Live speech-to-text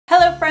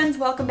friends,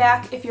 welcome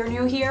back. If you're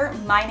new here,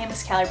 my name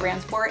is Kallie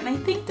Branciforte, and I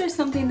think there's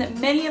something that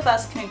many of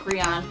us can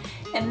agree on,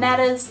 and that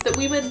is that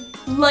we would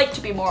like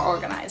to be more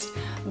organized,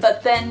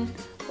 but then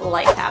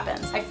life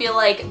happens. I feel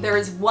like there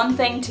is one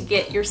thing to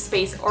get your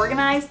space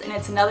organized, and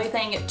it's another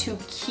thing to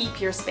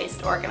keep your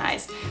space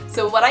organized.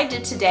 So what I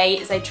did today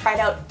is I tried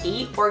out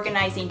 8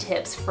 organizing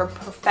tips for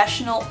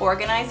professional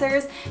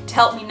organizers to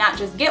help me not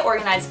just get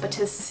organized, but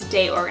to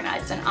stay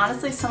organized. And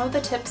honestly, some of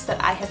the tips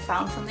that I have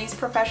found from these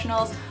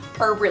professionals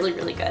are really,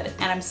 really good.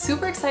 And I'm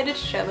super excited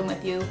to share them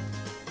with you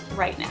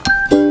right now.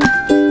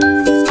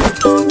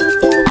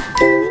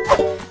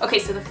 Okay,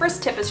 so the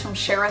first tip is from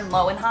Sharon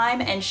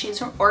Lowenheim, and she's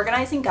from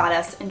Organizing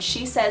Goddess, and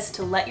she says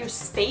to let your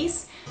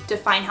space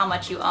define how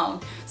much you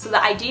own. So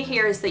the idea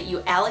here is that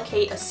you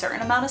allocate a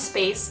certain amount of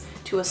space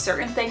to a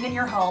certain thing in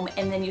your home,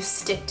 and then you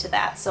stick to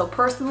that. So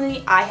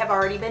personally, I have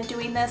already been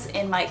doing this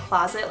in my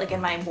closet, like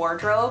in my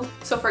wardrobe.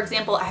 So for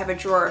example, I have a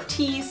drawer of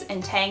tees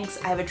and tanks,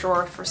 I have a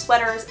drawer for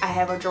sweaters, I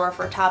have a drawer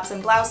for tops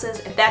and blouses.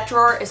 If that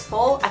drawer is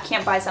full, I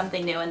can't buy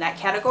something new in that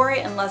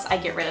category unless I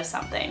get rid of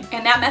something.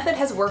 And that method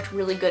has worked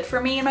really good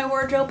for me in my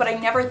wardrobe, but I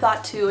never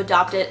thought to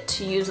adopt it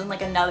to use in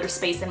like another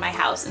space in my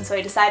house. And so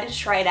I decided to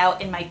try it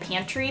out in my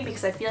pantry,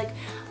 because I feel like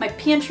a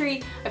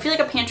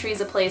pantry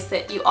is a place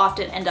that you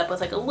often end up with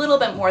like a little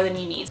bit more than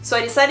you need. So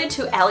I decided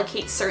to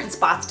allocate certain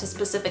spots to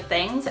specific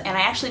things, and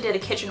I actually did a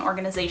kitchen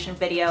organization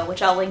video,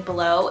 which I'll link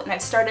below, and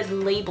I've started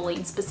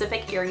labeling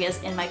specific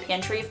areas in my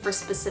pantry for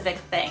specific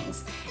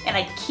things. And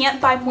I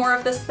can't buy more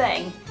of this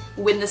thing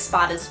when the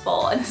spot is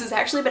full. And this has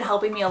actually been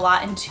helping me a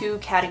lot in 2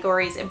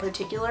 categories in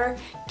particular: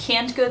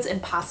 canned goods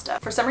and pasta.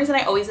 For some reason,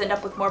 I always end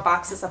up with more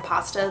boxes of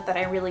pasta than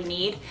I really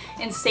need,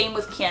 and same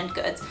with canned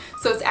goods.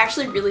 So it's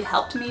actually really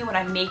helped me when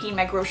I'm making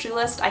my grocery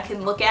list. I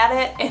can look at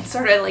it and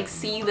sort of like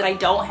see that I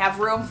don't have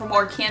room for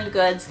more canned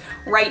goods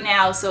right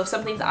now. So if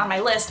something's on my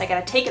list, I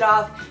gotta take it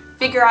off,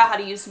 figure out how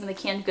to use some of the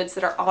canned goods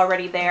that are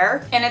already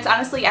there. And it's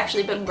honestly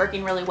actually been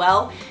working really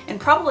well, and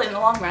probably in the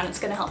long run it's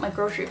gonna help my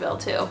grocery bill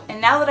too.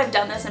 And now that I've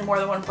done this in more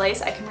than one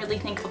place, I can really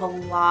think of a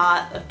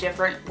lot of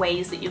different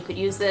ways that you could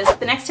use this.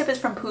 The next tip is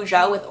from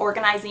Pooja with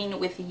Organizing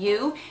with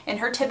You, and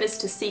her tip is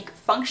to seek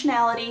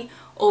functionality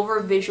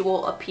over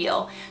visual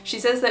appeal. She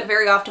says that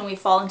very often we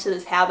fall into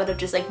this habit of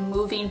just like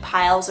moving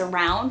piles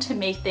around to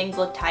make things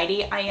look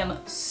tidy. I am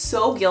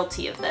so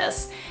guilty of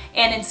this.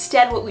 And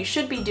instead what we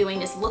should be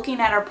doing is looking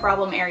at our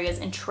problem areas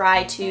and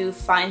try to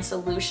find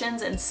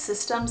solutions and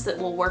systems that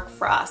will work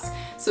for us.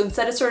 So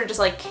instead of sort of just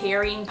like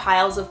carrying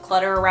piles of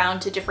clutter around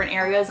to different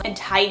areas and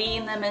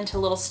tidying them into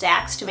little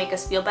stacks to make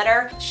us feel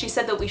better, she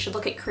said that we should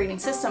look at creating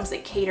systems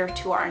that cater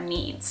to our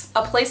needs.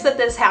 A place that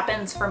this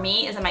happens for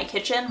me is in my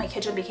kitchen. My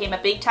kitchen became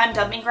a big time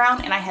dumping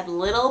ground, and I had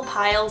little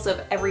piles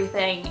of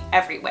everything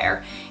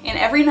everywhere. And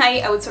every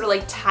night I would sort of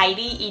like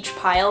tidy each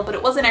pile, but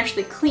it wasn't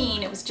actually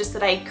clean. It was just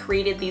that I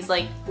created these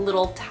like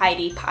little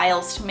tidy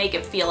piles to make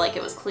it feel like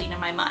it was clean in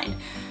my mind.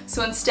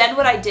 So instead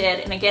what I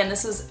did, and again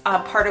this is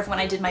part of when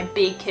I did my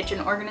big kitchen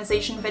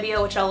organization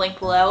video, which I'll link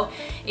below,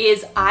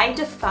 is I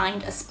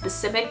defined a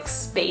specific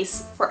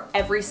space for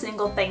every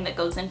single thing that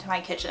goes into my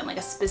kitchen, like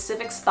a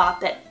specific spot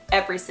that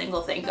every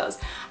single thing goes.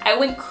 I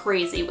went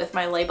crazy with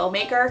my label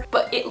maker,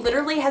 but it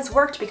literally has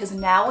worked, because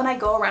now when I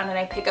go around and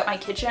I pick up my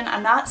kitchen,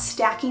 I'm not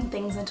stacking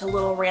things into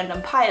little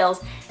random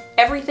piles.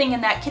 Everything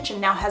in that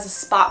kitchen now has a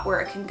spot where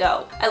it can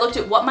go. I looked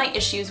at what my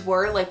issues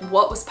were, like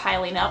what was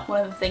piling up.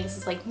 One of the things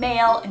is like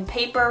mail and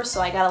paper,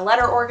 so I got a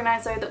letter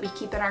organizer that we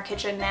keep in our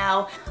kitchen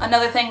now.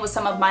 Another thing was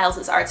some of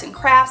Miles's arts and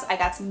crafts. I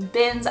got some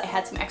bins, I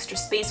had some extra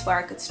space where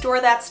I could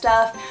store that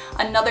stuff.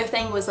 Another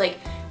thing was like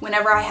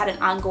whenever I had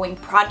an ongoing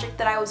project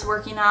that I was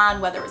working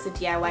on, whether it was a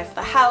DIY for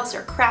the house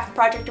or a craft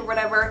project or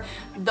whatever,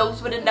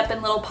 those would end up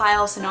in little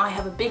piles. So now I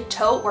have a big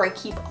tote where I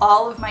keep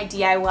all of my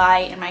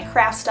DIY and my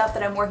craft stuff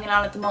that I'm working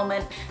on at the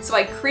moment. So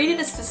I created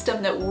a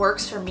system that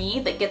works for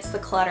me, that gets the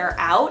clutter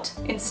out,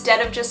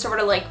 instead of just sort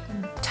of like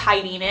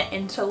tidying it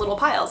into little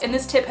piles. And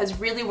this tip has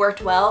really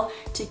worked well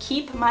to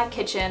keep my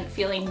kitchen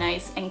feeling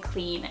nice and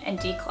clean and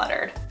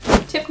decluttered.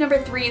 Tip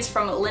number 3 is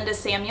from Linda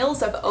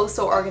Samuels of Oh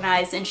So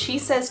Organized, and she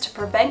says to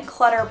prevent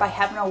clutter by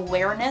having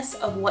awareness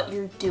of what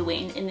you're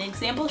doing. And the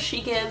example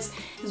she gives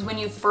is when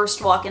you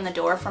first walk in the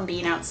door from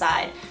being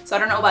outside. So I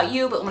don't know about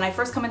you, but when I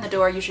first come in the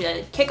door, usually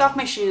I kick off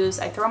my shoes,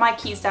 I throw my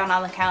keys down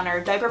on the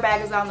counter, diaper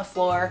bag is on the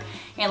floor,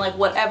 and like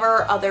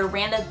whatever other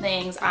random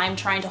things I'm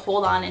trying to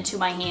hold on into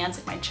my hands,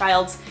 like my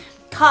child's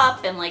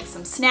cup and like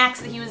some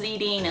snacks that he was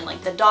eating and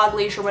like the dog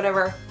leash or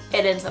whatever,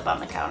 it ends up on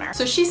the counter.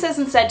 So she says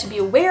instead to be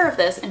aware of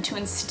this and to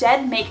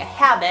instead make a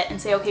habit and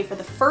say, okay, for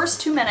the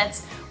first 2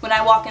 minutes when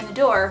I walk in the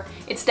door,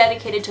 it's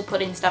dedicated to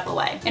putting stuff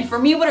away. And for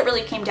me, what it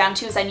really came down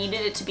to is I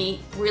needed it to be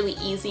really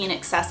easy and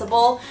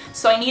accessible.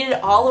 So I needed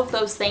all of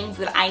those things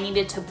that I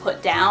needed to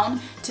put down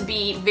to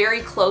be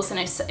very close and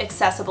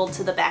accessible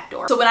to the back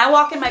door. So when I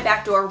walk in my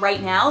back door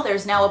right now,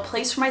 there's now a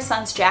place for my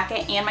son's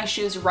jacket and my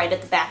shoes right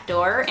at the back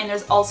door. And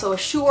there's also a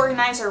shoe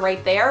organizer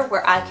right there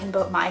where I can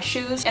put my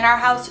shoes. In our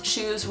house,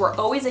 shoes were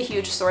always a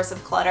huge source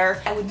of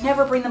clutter. I would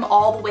never bring them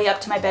all the way up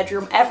to my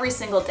bedroom every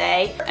single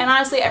day. And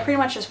honestly, I pretty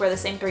much just wear the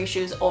same 3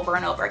 shoes over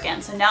and over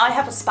again. So now I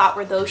have a spot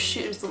where those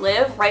shoes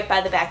live right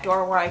by the back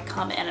door where I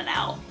come in and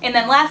out. And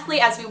then lastly,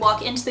 as we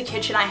walk into the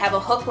kitchen, I have a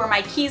hook where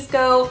my keys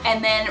go,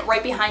 and then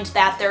right behind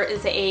that there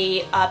is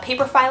a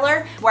paper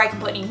filer where I can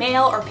put any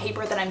mail or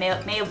paper that I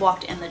may have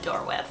walked in the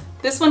door with.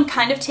 This one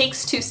kind of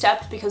takes two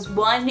steps because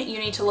one, you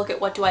need to look at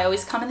what do I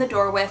always come in the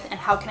door with and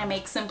how can I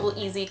make simple,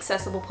 easy,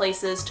 accessible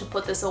places to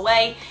put this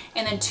away.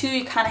 And then two,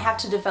 you kind of have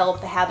to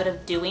develop the habit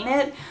of doing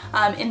it.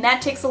 And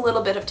that takes a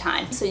little bit of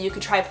time. So you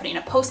could try putting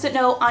a Post-it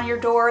note on your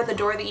door, the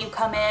door that you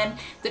come in,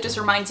 that just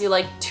reminds you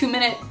like 2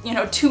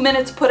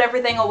 minutes, put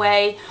everything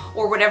away,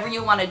 or whatever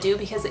you want to do,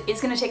 because it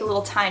is going to take a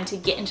little time to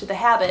get into the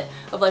habit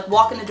of like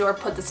walk in the door,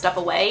 put the stuff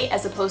away,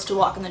 as opposed to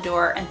walk in the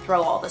door and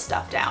throw all the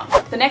stuff down.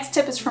 The next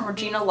tip is from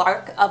Regina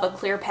Lark of A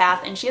Clear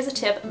Path, and she has a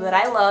tip that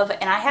I love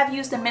and I have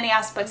used in many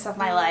aspects of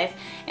my life,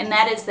 and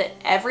that is that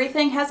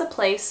everything has a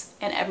place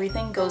and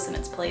everything goes in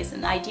its place.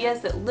 And the idea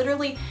is that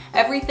literally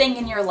everything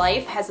in your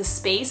life has a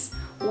space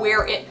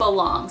where it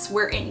belongs,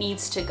 where it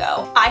needs to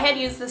go. I had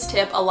used this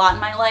tip a lot in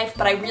my life,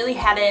 but I really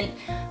hadn't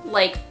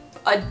like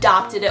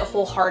adopted it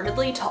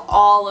wholeheartedly to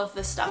all of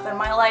the stuff in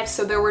my life,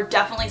 so there were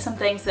definitely some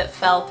things that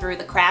fell through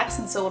the cracks.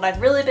 And so what I've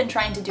really been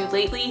trying to do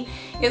lately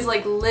is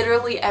like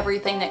literally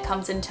everything that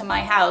comes into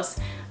my house,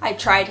 I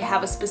try to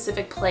have a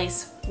specific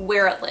place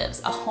where it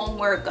lives, a home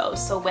where it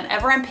goes. So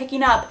whenever I'm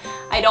picking up,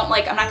 I'm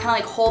not kind of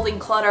like holding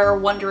clutter,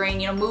 wondering,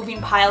 moving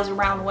piles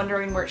around,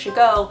 wondering where it should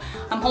go.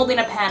 I'm holding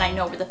a pen, I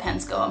know where the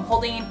pens go. I'm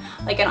holding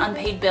like an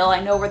unpaid bill, I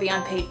know where the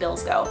unpaid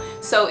bills go.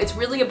 So it's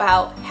really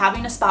about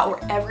having a spot where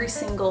every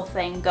single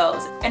thing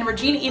goes. And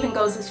Regina even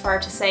goes as far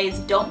to say is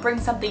don't bring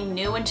something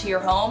new into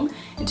your home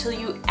until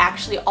you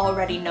actually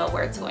already know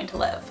where it's going to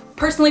live.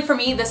 Personally for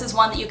me, this is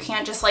one that you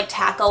can't just like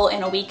tackle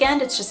in a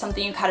weekend. It's just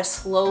something you kind of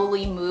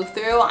slowly move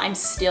through. I'm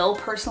still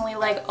personally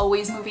like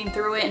always moving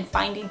through it and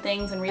finding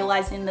things and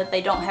realizing that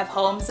they don't have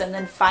homes and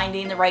then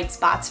finding the right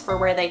spots for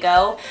where they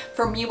go.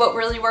 For me, what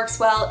really works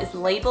well is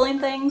labeling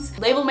things.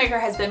 Label Maker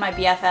has been my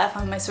BFF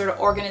on my sort of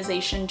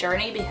organization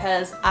journey,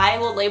 because I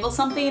will label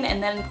something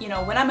and then,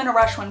 when I'm in a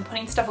rush, when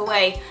putting stuff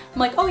away, I'm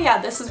like, oh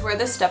yeah, this is where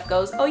this stuff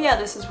goes. Oh yeah,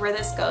 this is where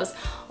this goes.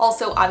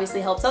 Also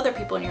obviously helps other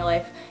people in your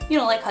life,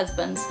 like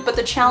husbands. But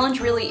the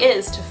challenge really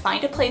is to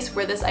find a place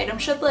where this item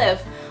should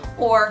live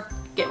or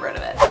get rid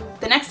of it.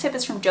 The next tip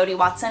is from Jody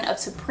Watson of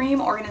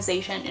Supreme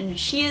Organization, and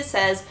she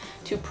says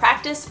to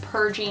practice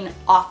purging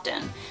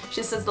often.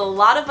 She says a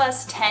lot of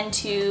us tend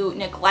to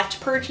neglect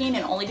purging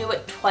and only do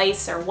it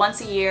twice or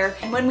once a year,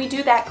 and when we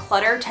do that,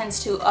 clutter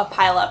tends to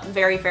pile up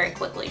very, very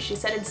quickly. She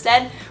said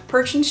instead,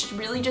 purging should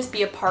really just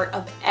be a part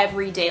of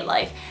everyday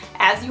life.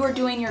 As you are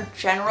doing your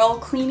general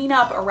cleaning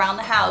up around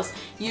the house,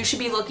 you should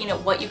be looking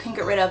at what you can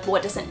get rid of,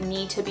 what doesn't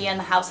need to be in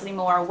the house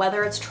anymore,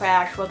 whether it's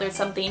trash, whether it's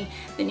something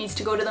that needs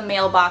to go to the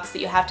mailbox that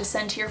you have to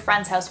send to your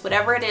friend's house,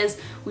 whatever it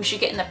is. We should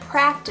get in the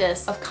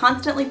practice of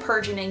constantly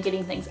purging and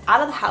getting things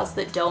out of the house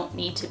that don't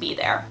need to be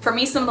there. For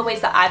me, some of the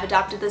ways that I've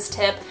adopted this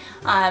tip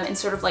and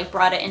sort of like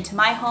brought it into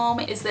my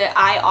home is that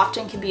I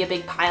often can be a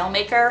big pile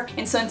maker,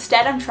 and so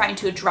instead I'm trying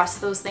to address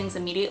those things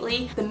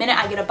immediately. The minute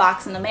I get a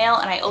box in the mail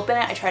and I open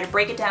it, I try to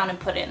break it down and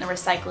put it in the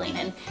recycling,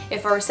 and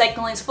if our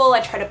recycling is full, I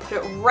try to put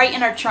it right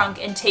in our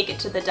trunk and take it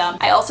to the dump.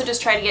 I also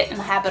just try to get in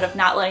the habit of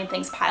not letting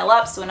things pile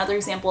up. So another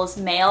example is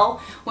mail.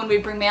 When we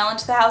bring mail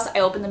into the house, I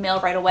open the mail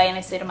right away and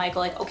I say to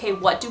Michael, like, okay,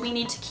 what do we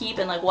need to keep,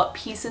 and like what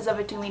pieces of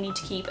it do we need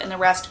to keep, and the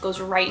rest goes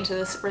right into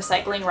this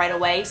recycling right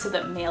away so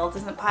that mail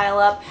doesn't pile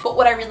up. But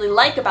what I really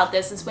like about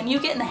this is when you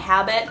get in the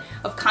habit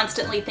of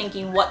constantly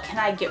thinking, what can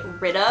I get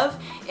rid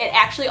of, it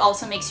actually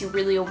also makes you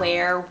really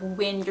aware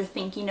when you're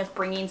thinking of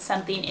bringing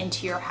something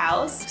into your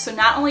house. So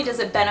not only does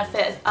it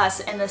benefit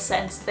us in the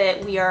sense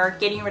that we are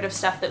getting rid of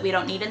stuff that we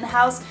don't need in the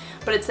house,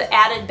 but it's the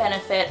added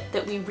benefit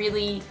that we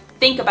really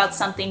think about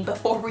something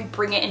before we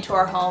bring it into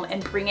our home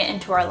and bring it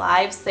into our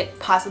lives that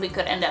possibly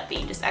could end up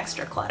being just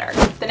extra clutter.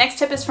 The next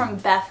tip is from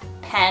Beth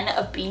Penn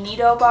of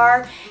Beanido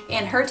Bar,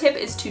 and her tip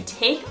is to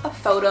take a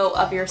photo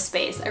of your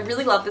space. I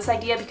really love this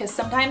idea because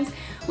sometimes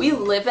we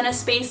live in a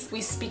space,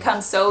 we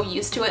become so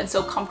used to it and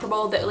so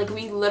comfortable that like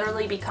we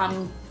literally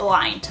become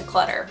blind to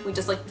clutter. We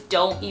just like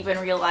don't even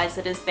realize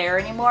it is there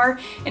anymore.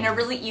 And a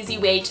really easy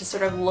way to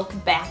sort of look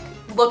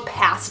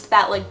past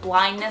that like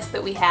blindness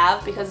that we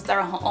have because it's our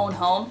own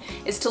home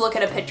is to look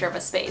at a picture of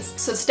a space.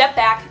 So step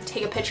back,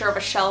 take a picture of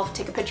a shelf,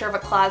 take a picture of a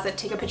closet,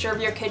 take a picture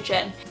of your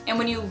kitchen, and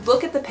when you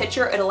look at the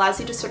picture, it allows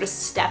you to sort of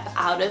step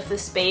out of the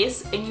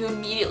space and you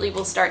immediately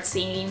will start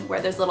seeing where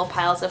there's little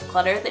piles of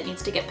clutter that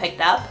needs to get picked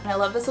up. And I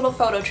love this little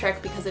photo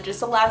trick because it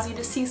just allows you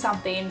to see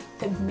something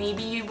that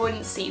maybe you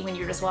wouldn't see when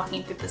you're just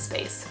walking through the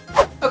space.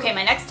 Okay,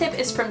 my next tip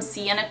is from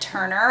Sienna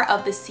Turner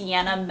of the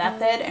Sienna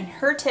Method, and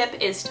her tip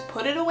is to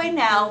put it away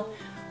now,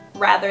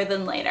 rather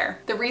than later.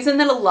 The reason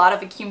that a lot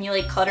of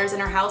accumulate clutters in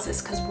our house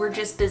is because we're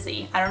just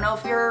busy. I don't know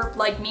if you're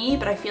like me,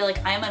 but I feel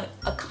like I'm in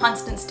a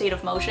constant state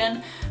of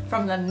motion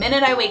from the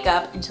minute I wake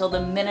up until the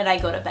minute I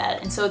go to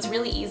bed. And so it's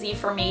really easy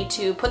for me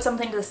to put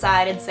something to the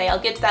side and say, I'll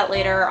get to that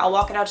later, I'll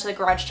walk it out to the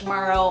garage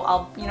tomorrow,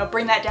 I'll,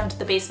 bring that down to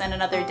the basement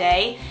another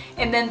day.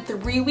 And then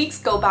 3 weeks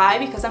go by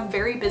because I'm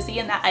very busy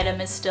and that item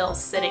is still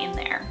sitting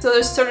there. So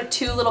there's sort of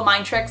two little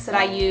mind tricks that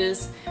I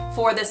use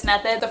for this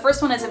method. The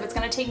first one is if it's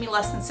gonna take me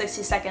less than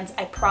 60 seconds,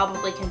 I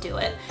probably can do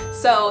it.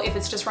 So if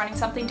it's just running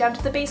something down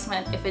to the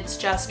basement, if it's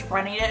just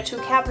running it to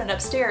a cabinet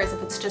upstairs,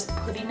 if it's just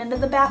putting it into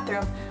the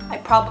bathroom, I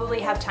probably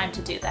have time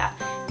to do that.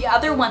 The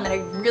other one that I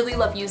really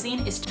love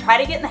using is to try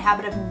to get in the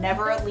habit of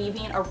never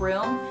leaving a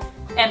room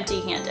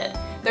empty-handed.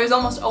 There's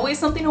almost always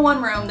something in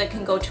one room that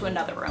can go to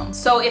another room.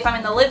 So if I'm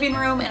in the living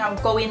room and I'm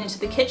going into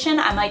the kitchen,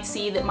 I might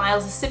see that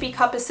Miles' sippy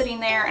cup is sitting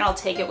there and I'll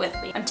take it with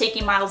me. I'm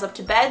taking Miles up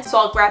to bed, so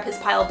I'll grab his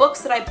pile of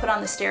books that I put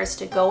on the stairs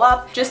to go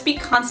up. Just be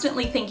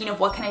constantly thinking of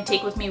what can I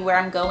take with me where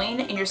I'm going,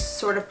 and you're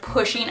sort of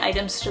pushing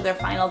items to their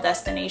final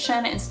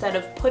destination instead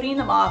of putting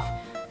them off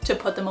to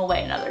put them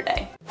away another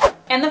day.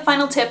 And the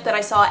final tip that I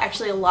saw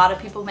actually a lot of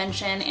people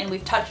mention, and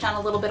we've touched on a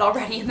little bit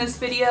already in this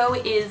video,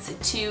 is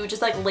to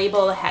just like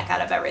label the heck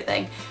out of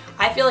everything.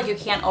 I feel like you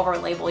can't over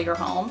label your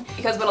home,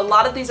 because what a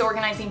lot of these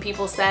organizing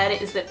people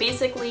said is that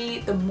basically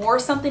the more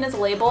something is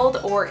labeled,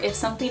 or if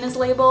something is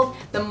labeled,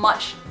 the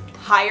much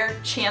higher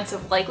chance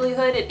of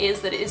likelihood it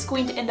is that it is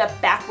going to end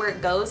up back where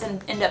it goes,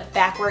 and end up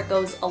back where it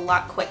goes a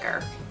lot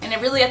quicker. And it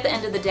really, at the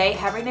end of the day,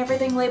 having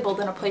everything labeled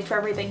in a place where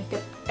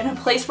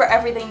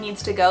everything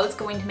needs to go is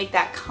going to make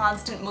that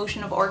constant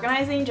motion of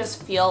organizing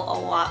just feel a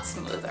lot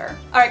smoother.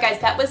 Alright guys,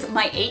 that was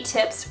my 8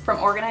 tips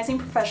from organizing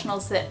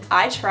professionals that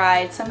I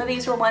tried. Some of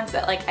these were ones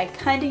that I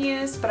kind of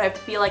used, but I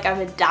feel like I've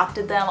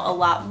adopted them a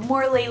lot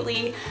more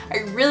lately. I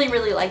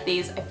really like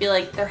these. I feel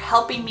like they're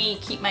helping me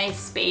keep my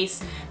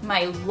space,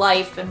 my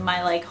life, and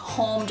my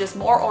home just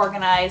more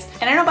organized.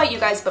 And I don't know about you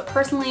guys, but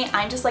personally,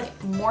 I'm just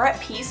more at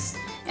peace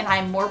and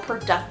I'm more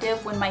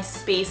productive when my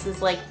space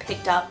is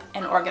picked up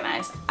and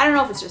organized. I don't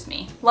know if it's just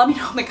me. Let me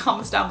know in the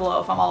comments down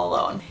below if I'm all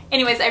alone.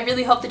 Anyways, I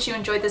really hope that you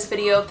enjoyed this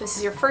video. If this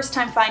is your first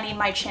time finding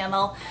my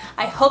channel,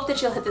 I hope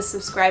that you'll hit the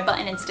subscribe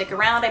button and stick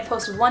around. I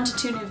post 1 to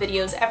 2 new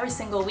videos every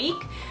single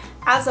week.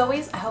 As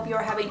always, I hope you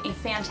are having a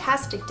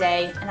fantastic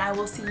day, and I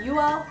will see you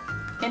all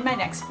in my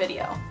next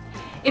video.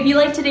 If you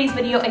liked today's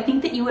video, I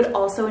think that you would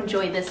also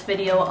enjoy this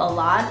video a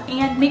lot,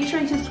 and make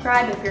sure you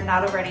subscribe if you're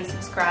not already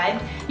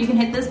subscribed. You can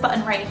hit this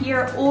button right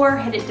here or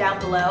hit it down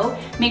below.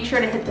 Make sure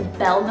to hit the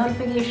bell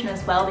notification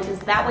as well, because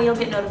that way you'll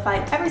get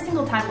notified every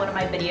single time one of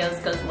my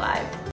videos goes live.